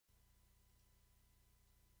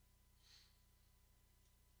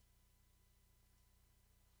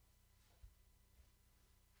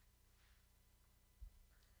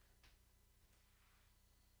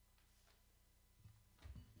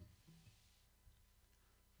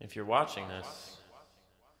If you're watching this,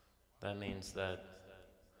 that means that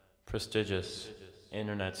prestigious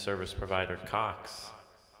internet service provider COX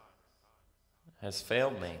has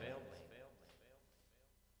failed me.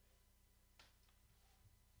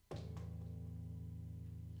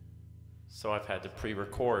 So I've had to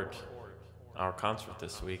pre-record our concert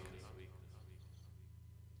this week.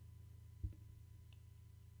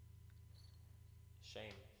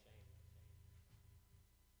 Shame.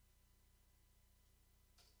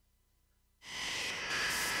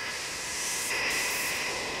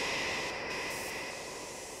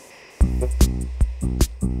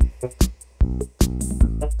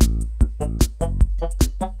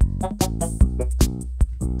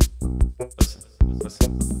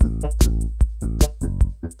 Listen.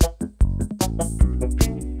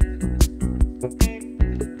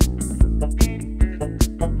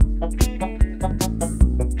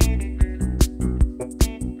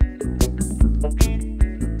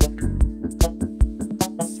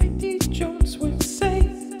 Sadie Jones would say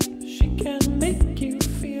she can make you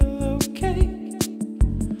feel okay.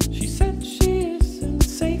 She said she isn't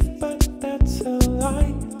safe, but that's a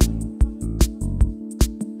lie.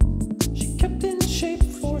 She kept in shape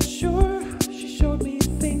for sure. She showed me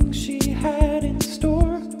things she had in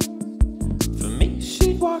store. For me,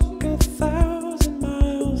 she'd walk 1,000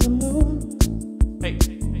 miles alone. Hey.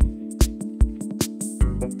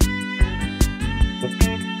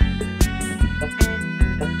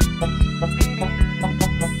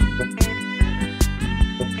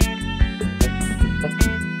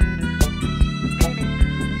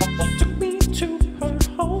 She took me to her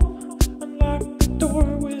home, unlocked the door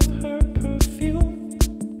with her perfume.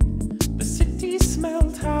 The city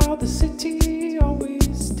smelled how the city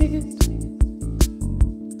always did.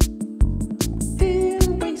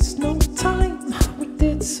 Didn't waste no time, we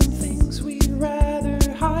did some things we'd rather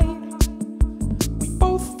hide. We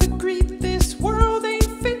both agreed this world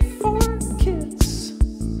ain't fit for kids.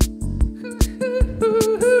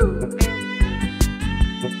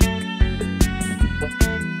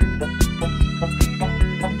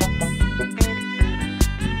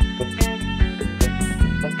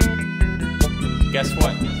 Guess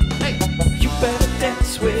what? Hey, you better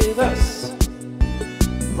dance with us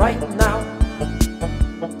right now.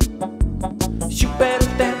 You better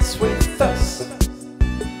dance with us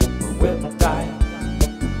or we'll die.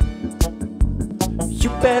 You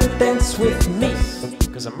better dance with me,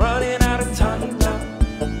 'cause I'm running out of time now.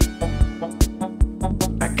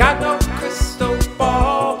 I got no crystal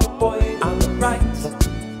ball, but boy, I'm right.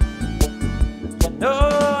 You know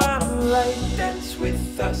I'm right. Dance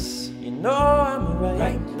with us. You know I'm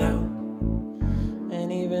right now.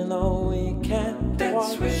 And even though we can't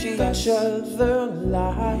dance with each other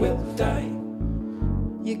alive, we'll die.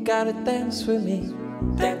 You gotta dance with me.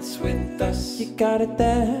 Dance with us. You gotta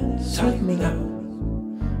dance with me now.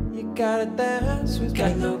 You gotta dance with me.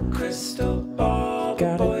 Got no crystal ball. You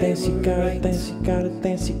gotta dance, you gotta dance, you gotta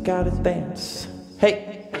dance, you gotta dance. Hey!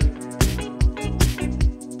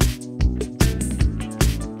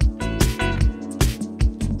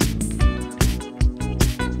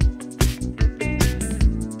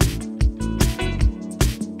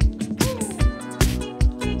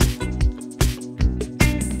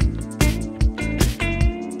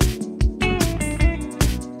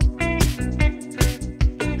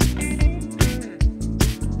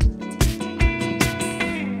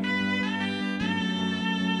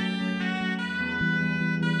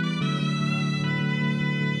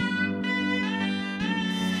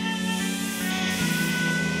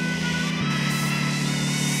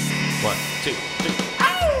 One, two, three.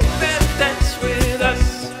 Oh! You better dance with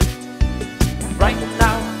us right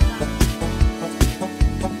now.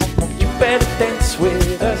 You better dance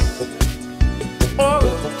with us or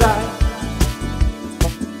we'll die.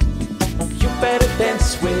 You better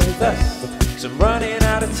dance with us, 'cause I'm running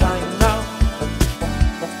out of time now.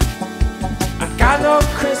 I got no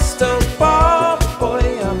crystal ball, but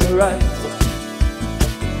boy, I'm right.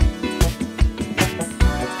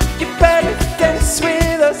 You better dance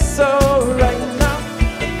with us all right now.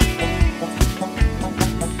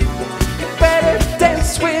 You better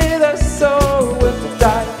dance with us or we'll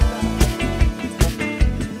die.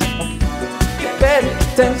 You better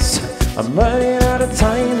dance. I'm running out of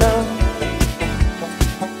time now.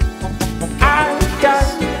 I got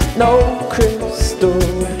no crystal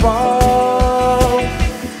ball.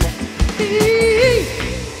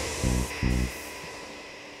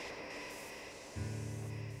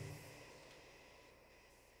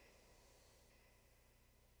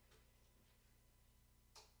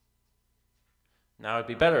 Now it'd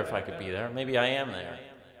be better if I could be there. Maybe I am there.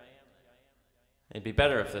 It'd be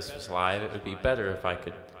better if this was live. It would be better if I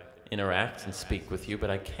could interact and speak with you, but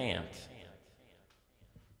I can't.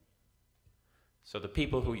 So the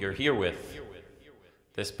people who you're here with,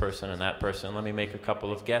 this person and that person, let me make a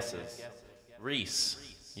couple of guesses.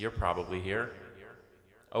 Reese, you're probably here.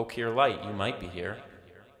 Oak Here Light, you might be here.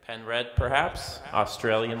 Penred, perhaps?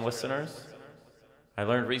 Australian listeners? I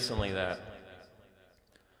learned recently that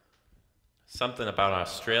something about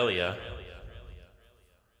Australia,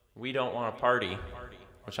 we don't want to party,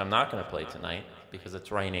 which I'm not going to play tonight because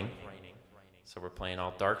it's raining. So we're playing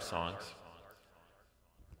all dark songs.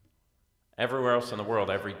 Everywhere else in the world,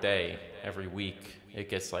 every day, every week, it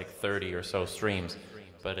gets like 30 or so streams.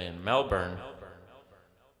 But in Melbourne,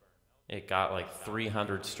 it got like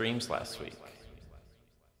 300 streams last week.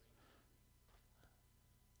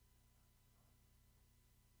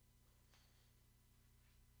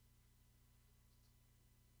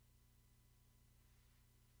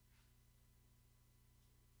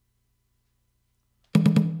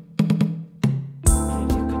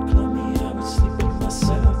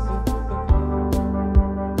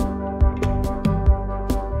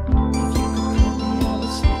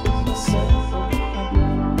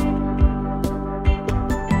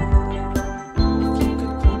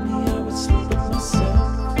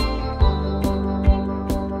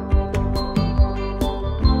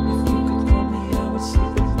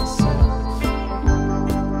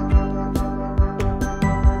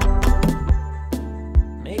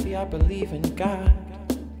 I believe in God.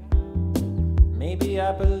 Maybe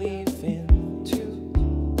I believe in too.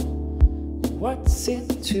 What's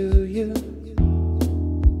it to you?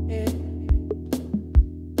 Yeah.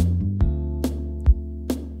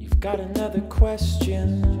 You've got another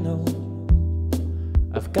question, no.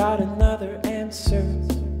 I've got another answer,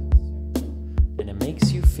 and it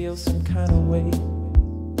makes you feel some kind of way.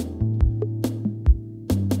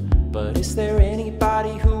 But is there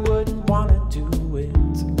anybody who wouldn't want to do it?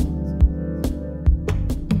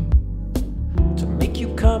 Make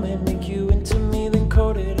you come and make you into me, then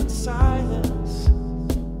code it in silence.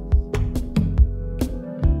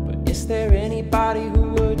 But is there anybody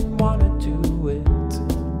who wouldn't want to do it?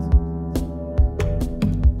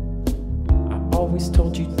 I always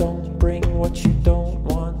told you don't bring what you don't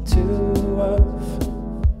want to of.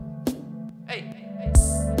 Hey.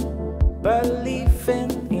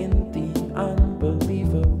 Believing in the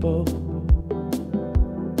unbelievable,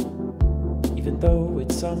 even though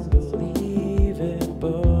it's unbelievable.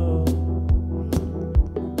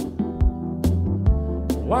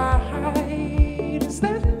 Why does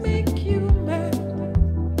that make you mad?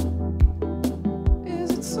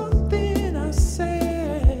 Is it something I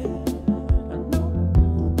said? I know.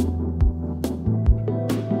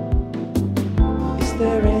 Is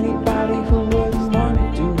there anybody who wouldn't want to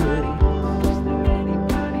do it?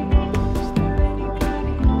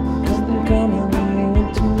 Come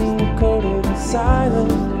into me, coded in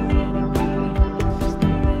silence.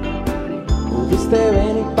 Is there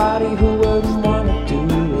anybody who wouldn't want to do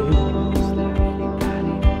it?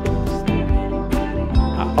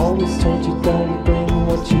 I always told you don't bring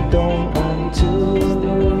what you don't want to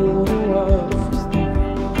of.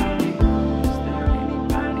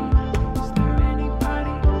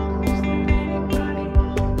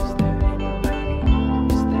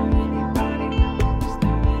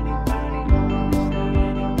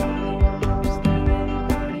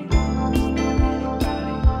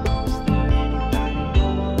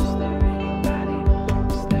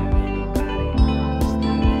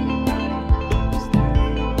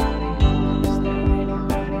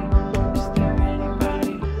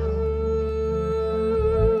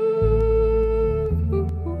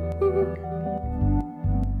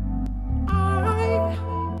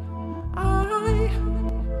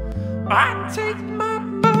 I take my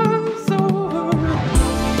buzz over.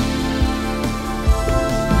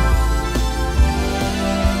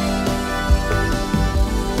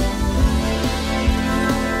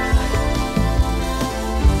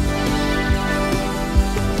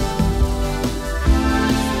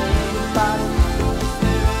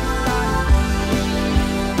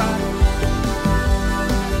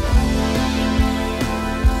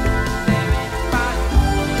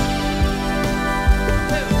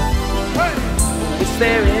 Is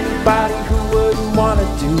there anybody who wouldn't want to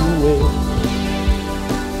do it?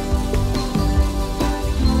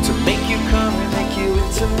 To make you come and make you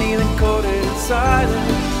into me, then code it in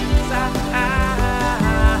silence.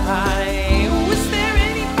 Is there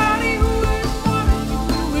anybody who wouldn't want to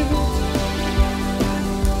do it?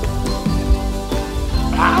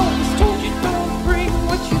 I always told you don't bring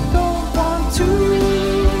what you don't want to.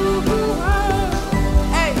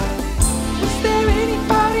 Hey, is there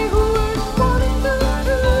anybody who wouldn't want to do it?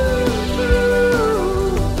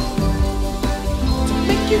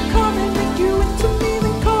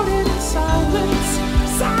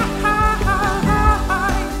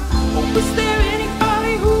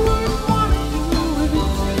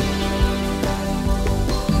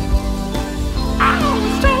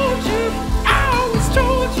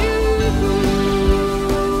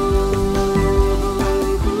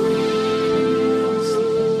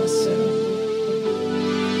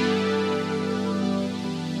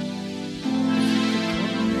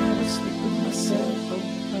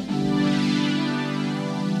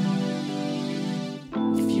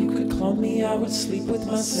 I would sleep with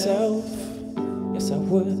myself. Yes, I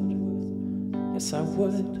would. Yes, I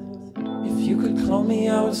would. If you could clone me,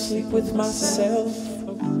 I would sleep with myself.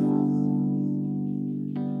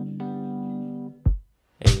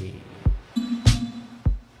 Hey.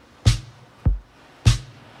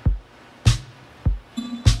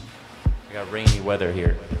 I got rainy weather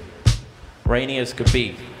here. Rainy as could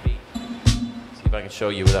be. See if I can show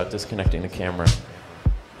you without disconnecting the camera.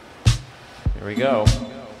 Here we go.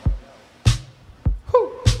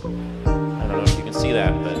 Whew. I don't know if you can see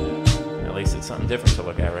that, but at least it's something different to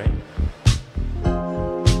look at, right?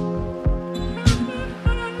 Oh,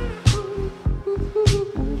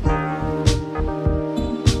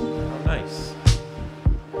 nice.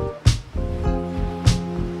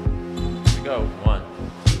 Here we go. 1,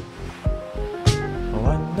 2. Oh,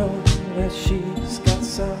 I know that she's got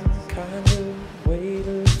some kind of way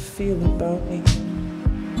to feel about me.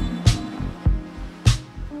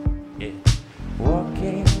 Yeah.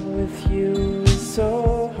 Walking with you is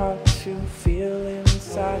so hard to feel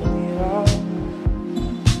inside me at all.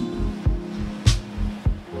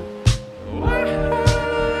 I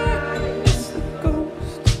miss the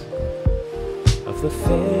ghost of the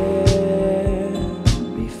fairy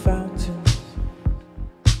fountains,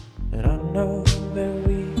 and I know that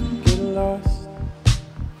we get lost,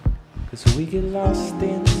 'cause we get lost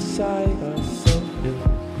inside ourselves.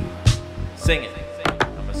 Sing it.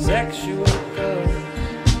 I'm a sexual ghost.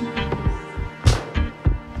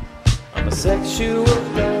 I'm a sexual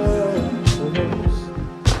ghost.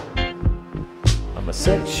 I'm a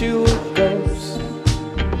sexual ghost.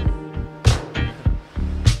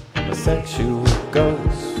 I'm a sexual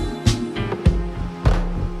ghost.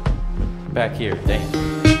 Back here, dang.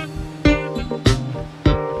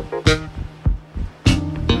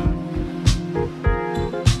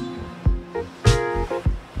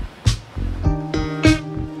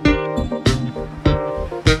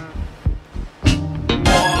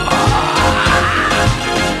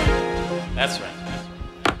 That's right.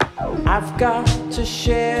 I've got to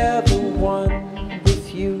share the one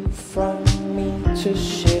with you, from me to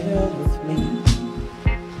share with me.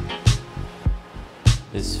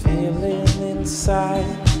 This feeling inside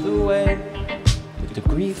the way, the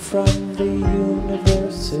degree from the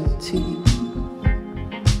university.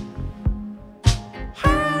 I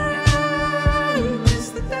miss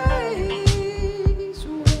the days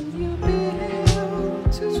when you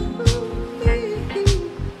built to me.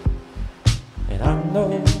 And I know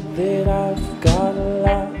that I've got a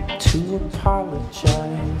lot to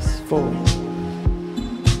apologize for.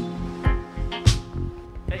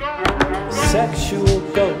 Sexual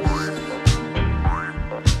ghost.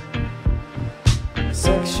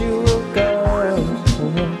 Sexual ghost.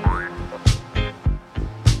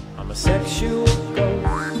 I'm a sexual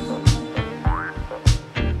ghost.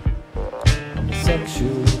 I'm a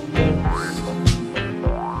sexual ghost.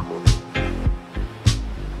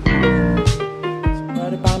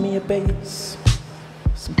 Somebody buy me a bass.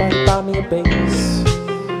 Somebody buy me a bass,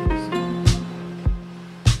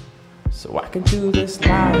 so I can do this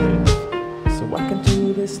live. So I can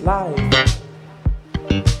do this live.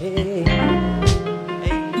 Hey, hey.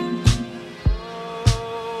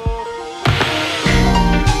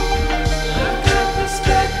 I've got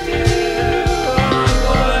perspective on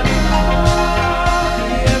what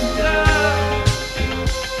we have done.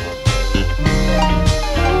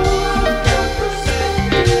 I've got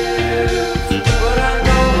perspective, but I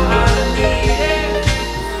know I need it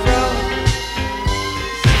from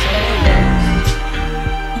someone else.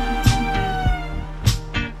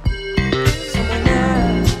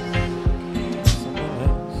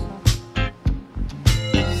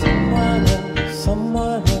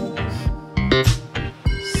 Someone else,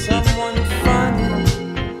 someone fun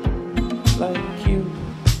like you,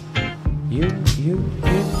 you, you,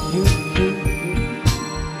 you, you, you,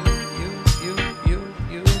 you, you, you,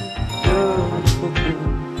 you,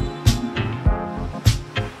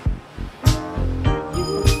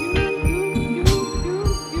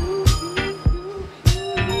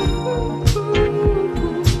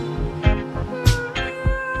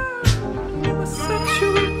 I'm a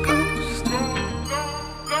sexual ghost.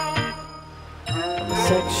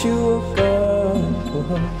 Sexual ghost.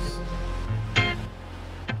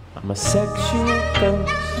 I'm a sexual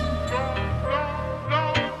ghost.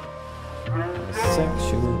 I'm a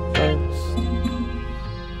sexual ghost.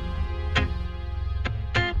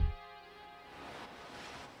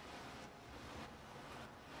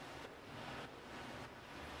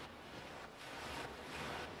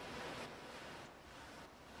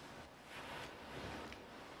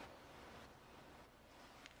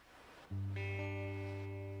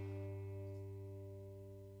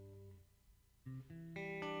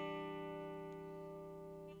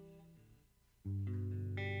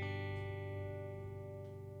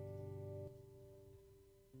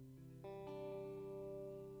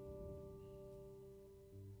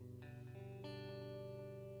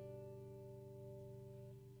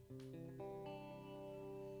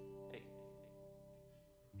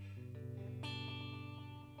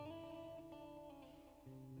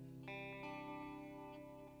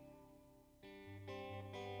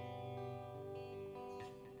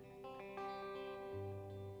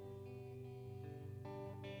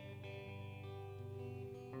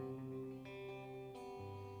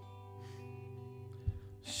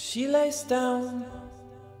 She lays down.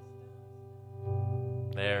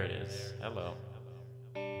 There it is. Hello.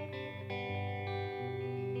 Alright,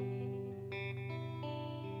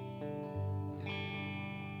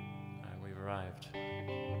 we've arrived. A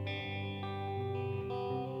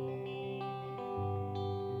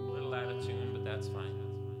little out of tune, but that's fine.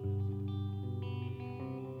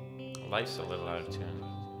 Life's a little out of tune.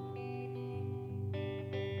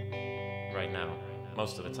 Right now,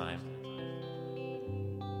 most of the time.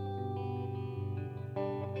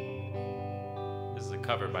 This is a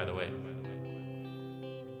cover, by the way.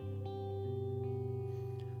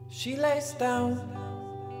 She lays down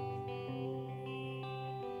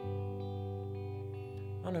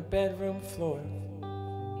on her bedroom floor.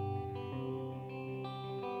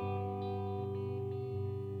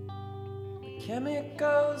 The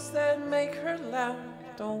chemicals that make her laugh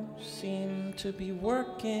don't seem to be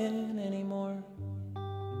working anymore.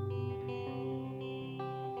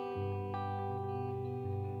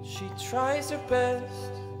 She tries her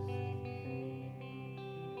best,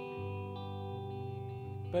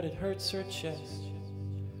 but it hurts her chest.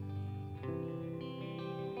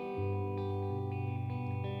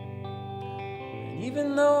 And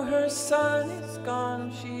even though her son is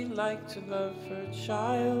gone, she'd like to love her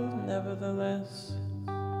child nevertheless.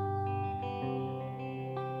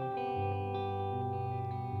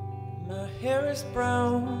 My hair is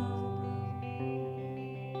brown.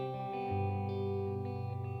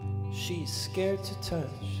 She's scared to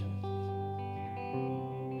touch.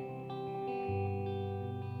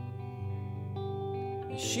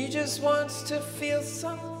 She just wants to feel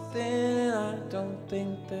something, and I don't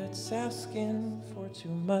think that's asking for too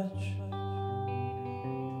much.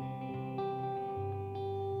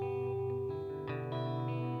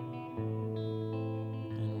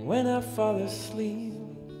 And when I fall asleep,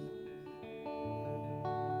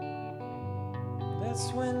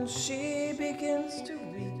 that's when she begins to weep.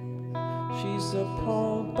 She's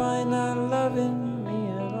appalled by not loving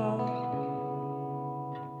me at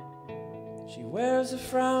all. She wears a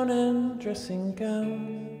frowning dressing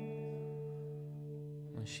gown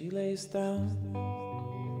when she lays down.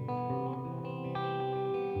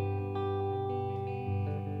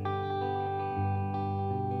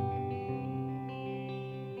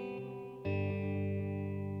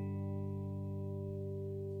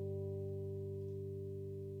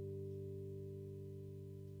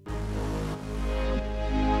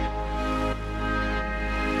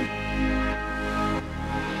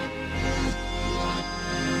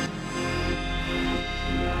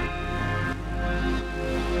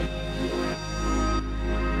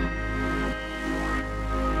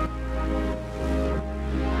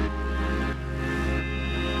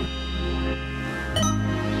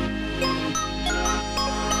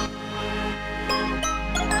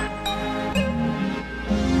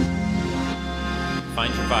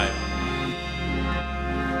 Find your vibe.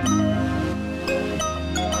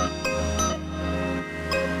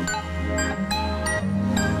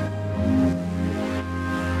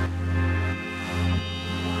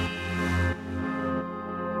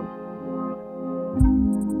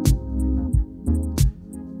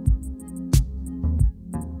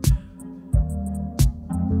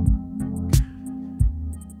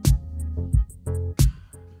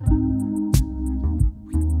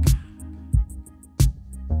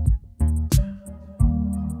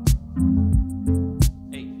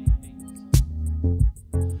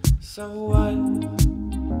 So what?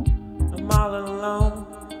 I'm all alone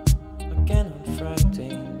again on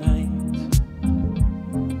Friday night,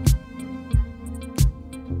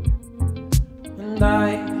 and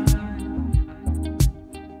I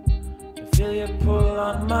feel you pull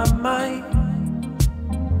on my mind.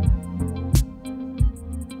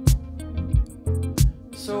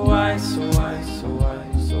 So why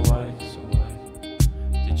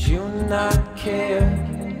did you not care?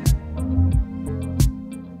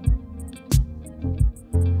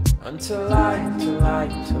 Until I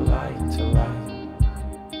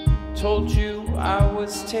told you I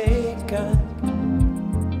was taken.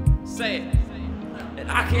 Say it. And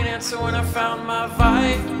I can't answer when I found my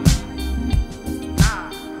vibe.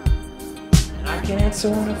 And I can't answer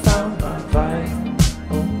when I found my vibe.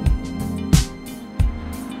 Oh.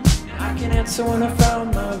 And I can't answer when I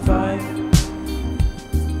found my vibe.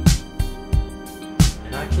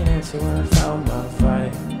 And I can't answer when I found my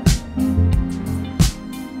vibe.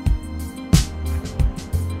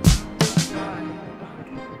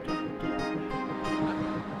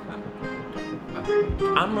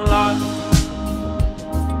 I'm lost.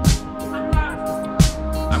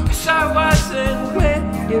 I wish I wasn't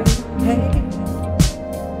with you. Hey,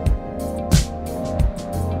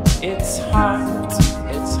 it's hard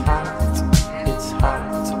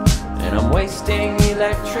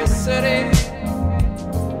electricity.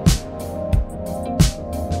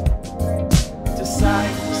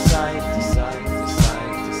 Decide, decide, decide,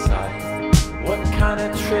 decide, decide what kind of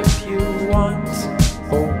trip you want.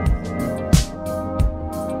 Oh.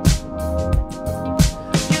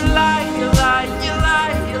 You lie, you lie, you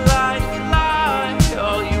lie, you lie, you lie.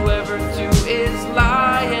 All you ever do is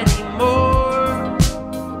lie anymore.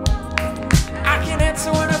 I can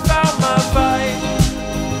answer when I found my vibe.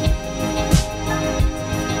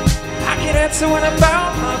 I can answer when I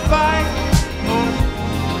found my vibe.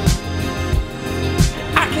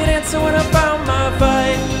 I can answer when I found my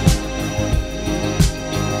vibe.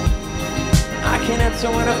 I can answer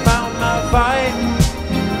when I found my vibe.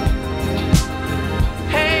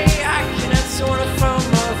 Hey, I can answer when I found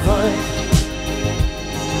my vibe.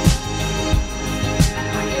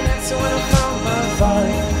 I can answer when I found my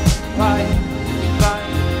vibe. Vibe,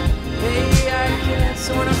 vibe. Hey, I can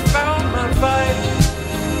answer when I found my vibe.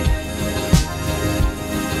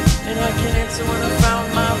 And I can answer when I found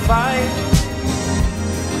my vibe.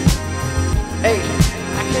 Hey,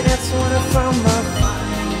 I can answer when I found my vibe.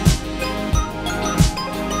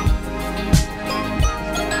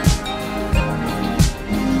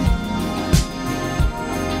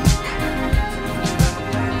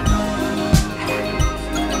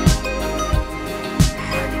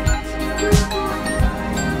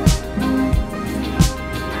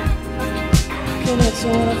 I can answer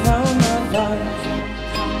when I found my vibe. Answer when I found my vibe.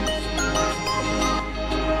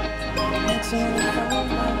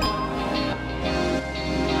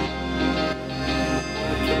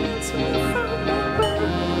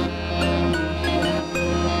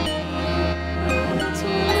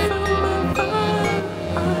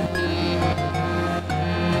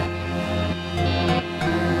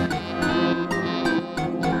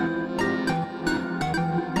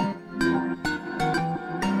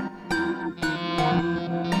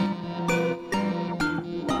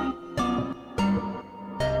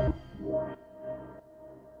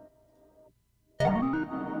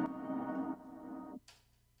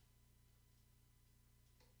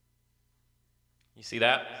 You see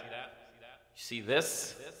that? You see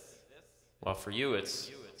this? Well, for you,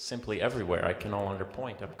 it's simply everywhere. I can no longer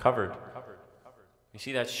point. I'm covered. You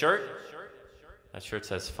see that shirt? That shirt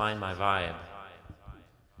says, "Find My Vibe."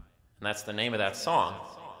 And that's the name of that song.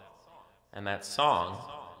 And that song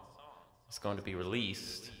is going to be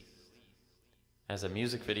released as a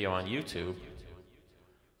music video on YouTube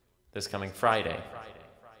this coming Friday.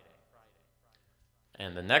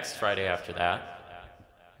 And the next Friday after that,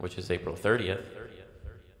 which is April 30th,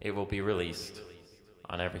 it will be released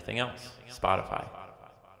on everything else, Spotify.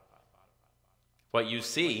 What you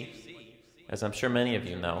see, as I'm sure many of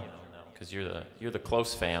you know, because you're the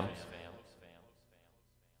close fam,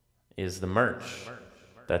 is the merch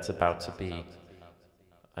that's about to be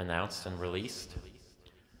announced and released.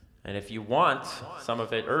 And if you want some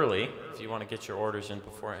of it early, if you want to get your orders in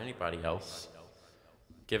before anybody else,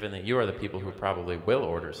 given that you are the people who probably will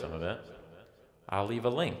order some of it, I'll leave a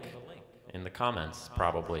link in the comments,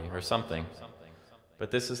 probably, or something.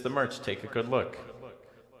 But this is the merch. Take a good look.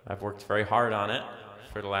 I've worked very hard on it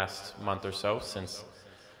for the last month or so since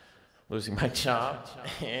losing my job,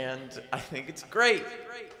 and I think it's great.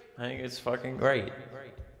 I think it's fucking great.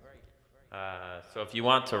 So if you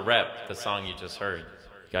want to rep the song you just heard,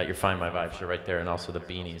 you got your Find My Vibe shirt right there, and also the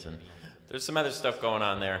beanies, and there's some other stuff going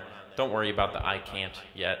on there. Don't worry about the I can't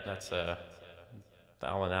yet. That's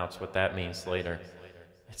I'll announce what that means later.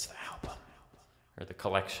 It's the album, or the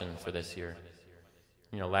collection for this year.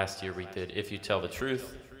 You know, last year we did If You Tell the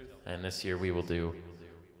Truth, and this year we will do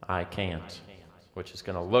I Can't, which is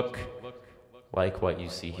going to look like what you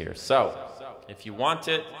see here. So, if you want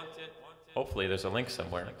it, hopefully there's a link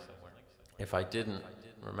somewhere. If I didn't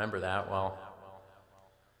remember that, well,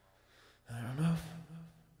 I don't know.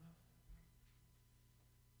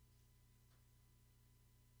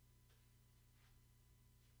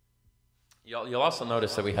 You'll also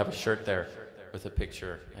notice that we have a shirt there with a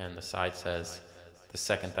picture, and the side says, "The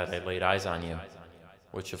Second That I Laid Eyes on You,"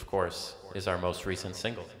 which, of course, is our most recent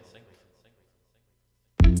single.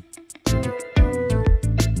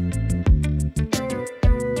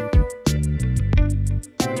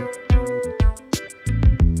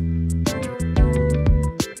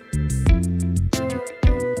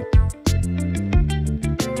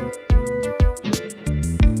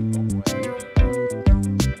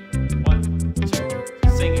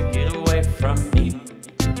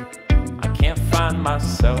 My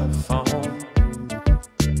cell phone,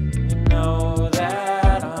 you know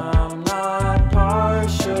that I'm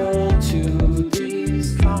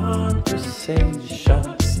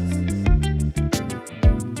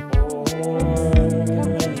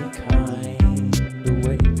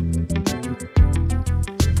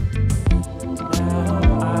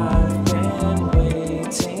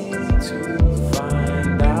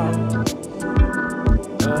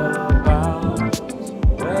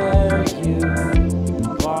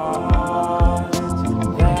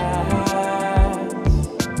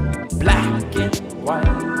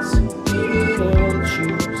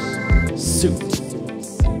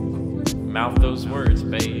suit. Mouth those words,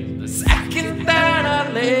 babe. The second that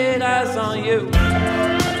I laid eyes on you.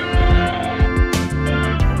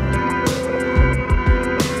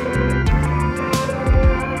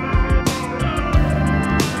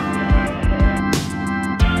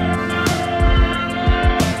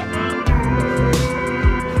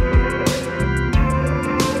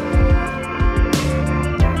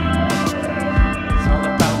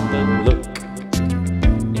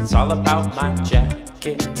 It's all about my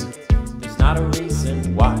jacket. There's not a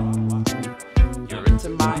reason why you're into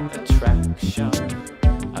my attraction.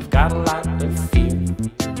 I've got a lot of fear.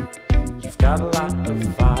 You've got a lot of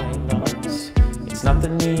violence. It's not the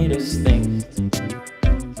neatest thing,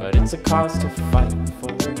 but it's a cause to fight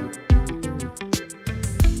for.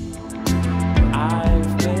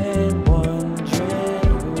 I've been wondering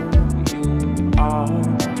who you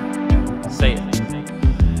are. Say it.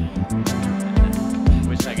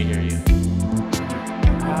 I can hear you.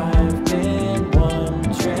 I've been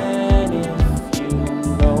wondering if you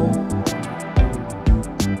know.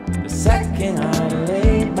 The second I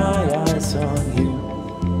laid my eyes on you.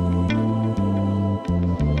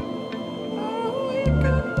 Oh, you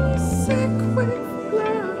got me sick with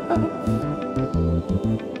love.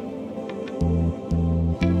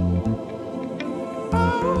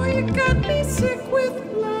 Oh, you got me sick with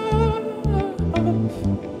love.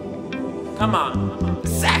 Come on. The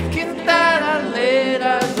second that I laid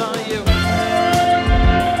eyes on you.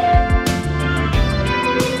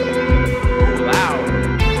 Ooh, loud.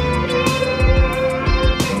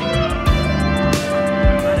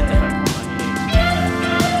 Turn it down, come on.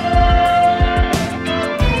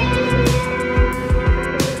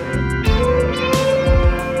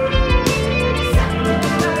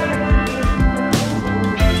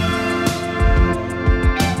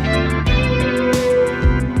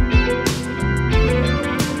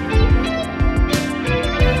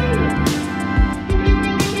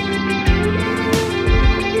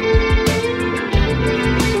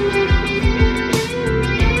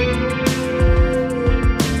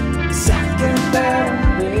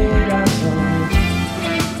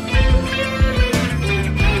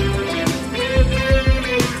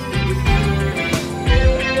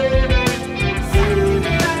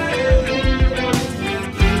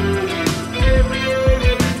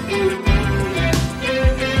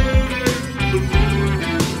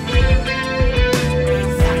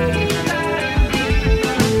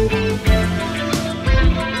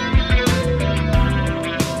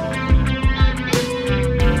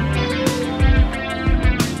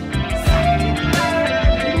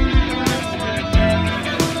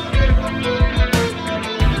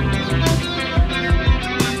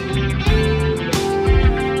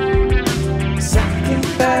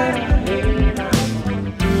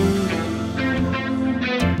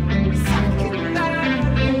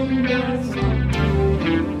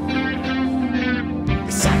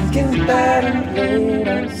 That I laid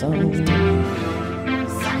eyes on you.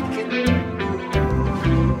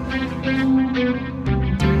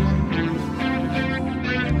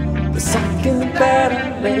 The second that I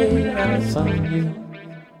laid eyes on you.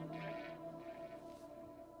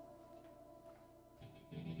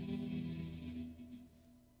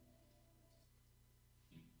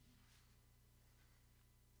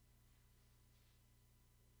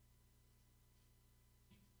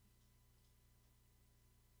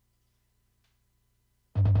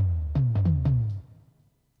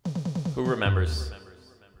 Who remembers?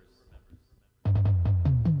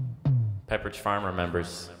 Pepperidge Farm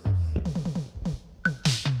remembers.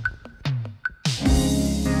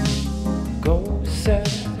 Go say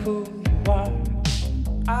who you are.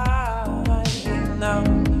 I know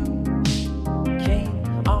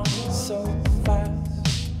came on so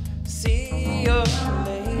fast. See you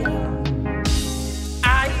later.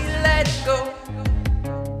 I let it go.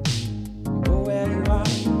 Go where you are.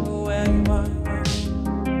 Go where you are.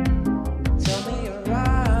 Tell me you're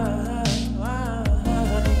right.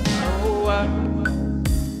 Oh,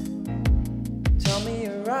 tell me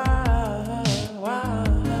you're right.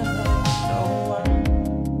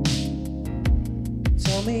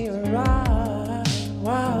 Tell me you're right.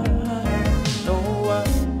 No,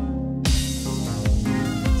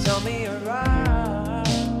 tell me you're right.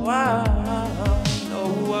 No,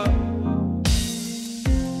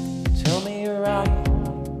 tell me you're right.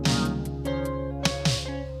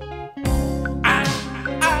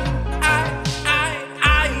 I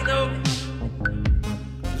know.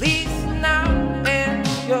 At least now and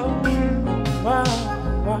you're right.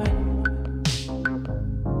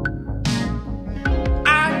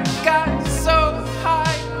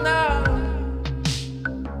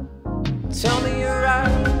 Tell me you're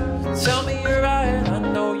right. Tell me you're right, I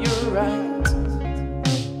know you're right.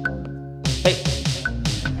 Hey.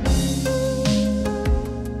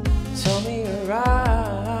 Tell me you're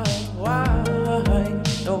right, why,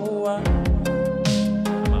 no why.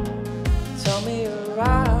 Tell me you're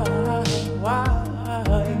right, why,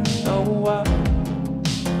 no why.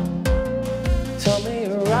 Tell me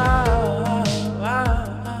you're right,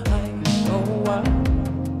 no why.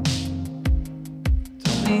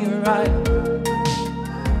 Tell me you're right.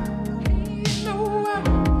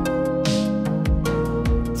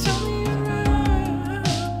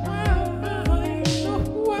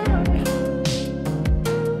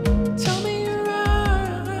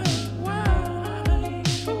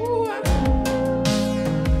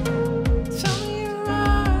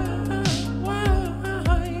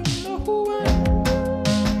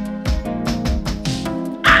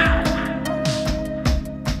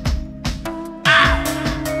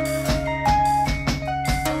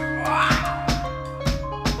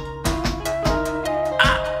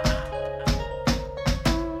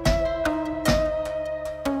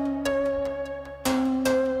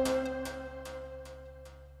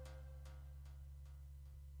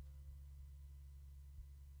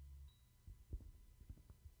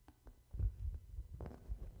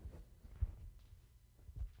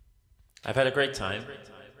 I've had a great time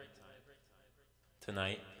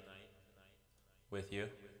tonight with you.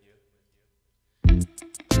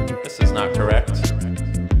 This is not correct.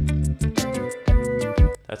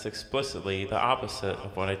 That's explicitly the opposite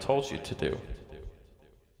of what I told you to do.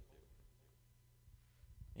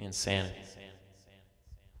 Insanity.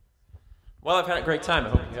 Well, I've had a great time. I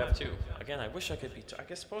hope you have too. Again, I wish I could be.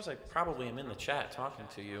 I suppose I probably am in the chat talking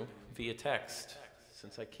to you via text,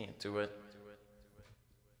 since I can't do it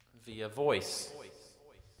via voice.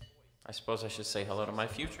 I suppose I should say hello to my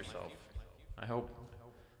future self. I hope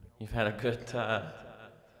you've had a good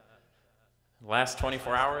last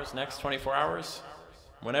 24 hours, next 24 hours,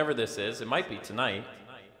 whenever this is. It might be tonight.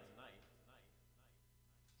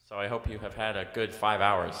 So I hope you have had a good 5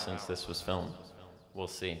 hours since this was filmed. We'll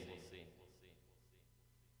see.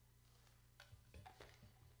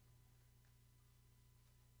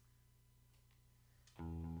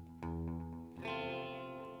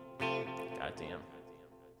 Goddamn.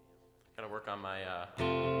 Gotta work on my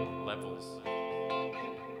levels.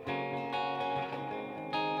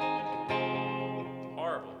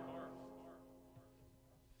 Horrible.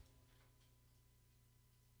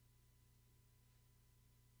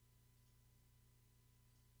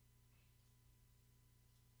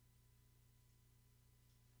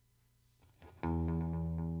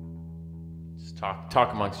 Just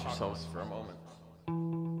talk amongst yourselves for a moment.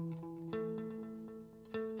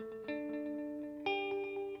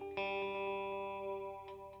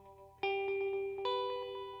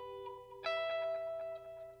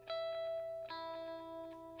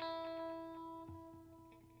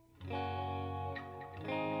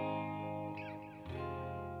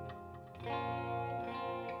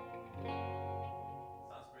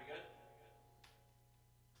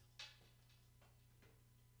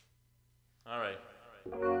 All right.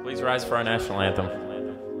 Please rise for our national anthem.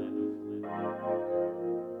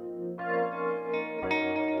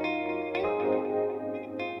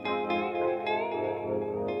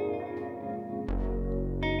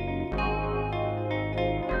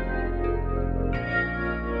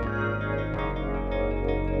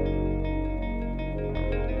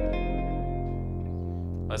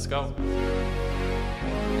 Let's go.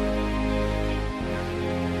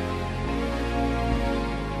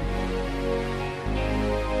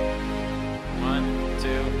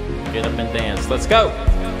 Get up and dance. Let's go.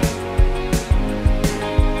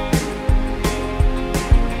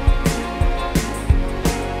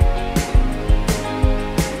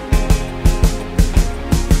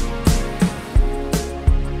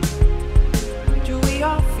 Do we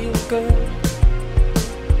all feel good?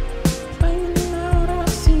 Playing out our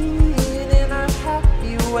scene in a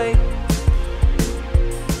happy way.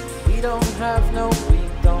 We don't have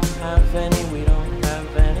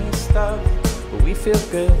any stuff, but we feel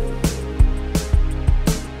good.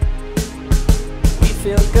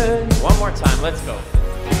 Feel good. One more time, let's go.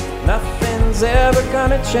 Nothing's ever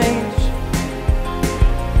gonna change.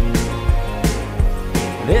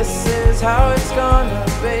 This is how it's gonna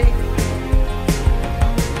be.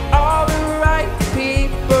 All the right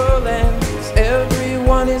people and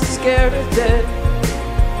everyone is scared of death.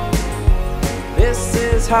 This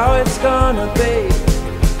is how it's gonna be.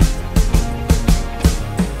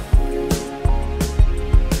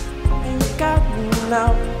 And you got me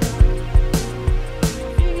now.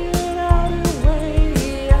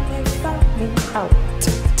 Out.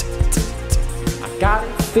 I got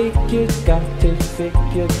it figure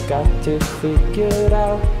it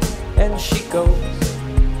out. And she goes,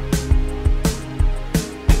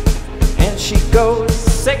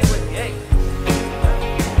 say it with me, hey.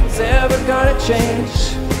 It's ever gonna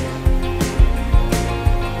change.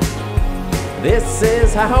 This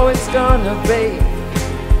is how it's gonna be.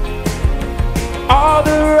 All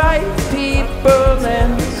the right people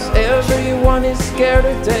and everyone is scared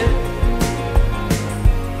of death.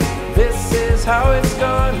 This is how it's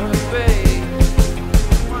gonna be.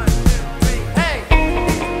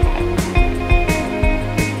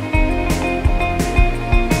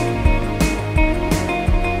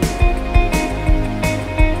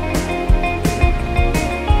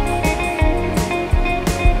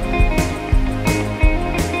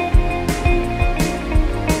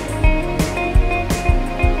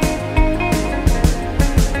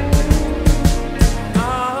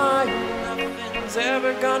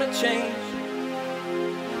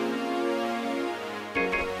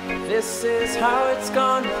 This is how it's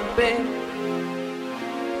gonna be.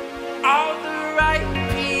 All the right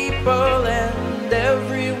people and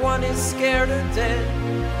everyone is scared of death.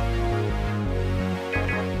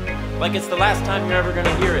 Like it's the last time you're ever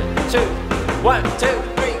gonna hear it. 1, 2, 3.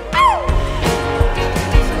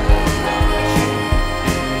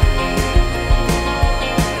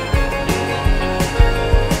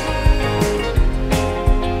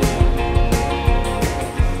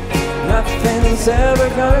 Nothing's ever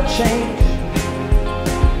gonna change.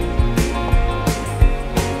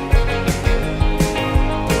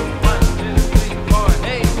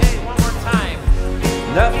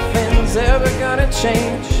 Nothing's ever gonna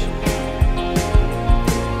change.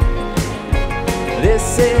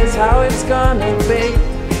 This is how it's gonna be.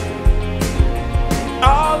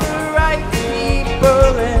 All the right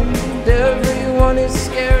people and everyone is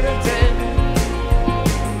scared of death.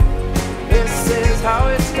 This is how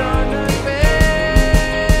it's gonna be.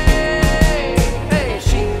 Hey,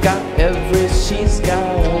 she's got everyone.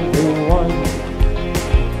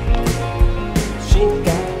 She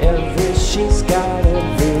got everyone. She's got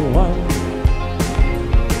everyone.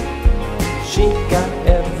 She got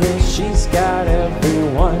everyone. She's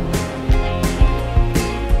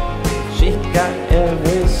got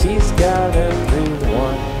she's got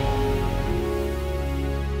everyone.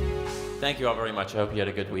 Thank you all very much. I hope you had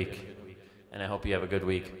a good week, and I hope you have a good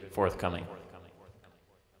week forthcoming.